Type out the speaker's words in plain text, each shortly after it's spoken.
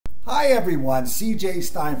Hi everyone, CJ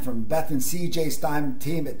Stein from Beth and CJ Stein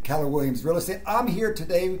Team at Keller Williams Real Estate. I'm here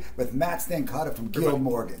today with Matt Stancata from Guild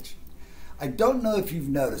Mortgage. I don't know if you've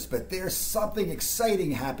noticed, but there's something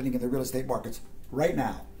exciting happening in the real estate markets right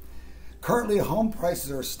now. Currently, home prices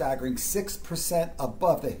are staggering 6%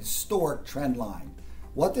 above the historic trend line.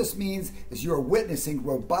 What this means is you are witnessing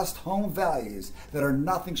robust home values that are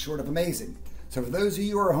nothing short of amazing. So for those of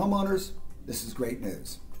you who are homeowners, this is great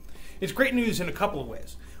news. It's great news in a couple of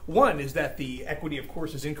ways. One is that the equity, of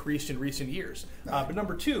course, has increased in recent years. But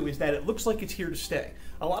number two is that it looks like it's here to stay.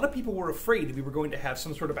 A lot of people were afraid that we were going to have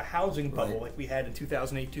some sort of a housing bubble like we had in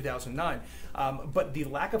 2008, 2009. But the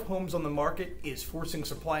lack of homes on the market is forcing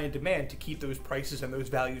supply and demand to keep those prices and those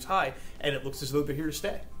values high, and it looks as though they're here to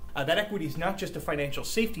stay. That equity is not just a financial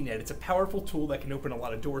safety net, it's a powerful tool that can open a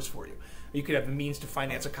lot of doors for you. You could have the means to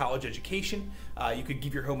finance a college education, you could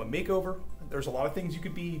give your home a makeover. There's a lot of things you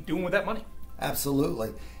could be doing with that money. Absolutely.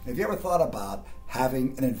 And have you ever thought about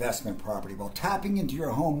having an investment property? Well, tapping into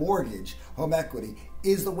your home mortgage, home equity,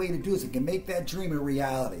 is the way to do it. It can make that dream a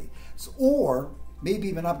reality. Or maybe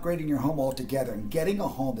even upgrading your home altogether and getting a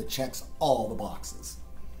home that checks all the boxes.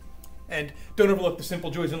 And don't overlook the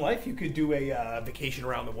simple joys in life. You could do a vacation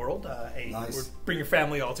around the world, Nice. or bring your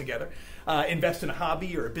family all together, invest in a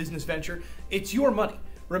hobby or a business venture. It's your money.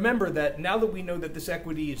 Remember that now that we know that this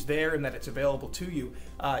equity is there and that it's available to you,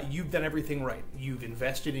 you've done everything right. You've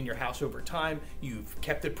invested in your house over time, you've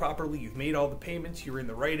kept it properly, you've made all the payments, you're in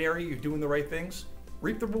the right area, you're doing the right things.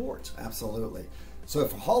 Reap the rewards. Absolutely. So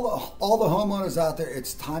for all the homeowners out there,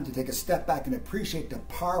 it's time to take a step back and appreciate the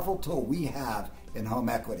powerful tool we have in home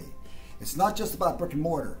equity. It's not just about brick and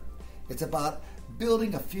mortar. It's about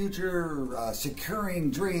building a future, securing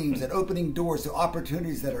dreams, and opening doors to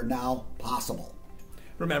opportunities that are now possible.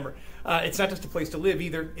 Remember, it's not just a place to live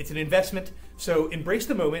either, it's an investment. So embrace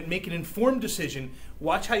the moment, make an informed decision,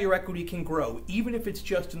 watch how your equity can grow, even if it's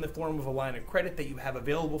just in the form of a line of credit that you have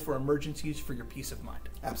available for emergencies for your peace of mind.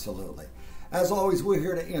 Absolutely. As always, we're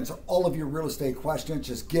here to answer all of your real estate questions.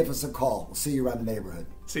 Just give us a call. We'll see you around the neighborhood.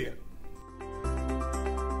 See ya.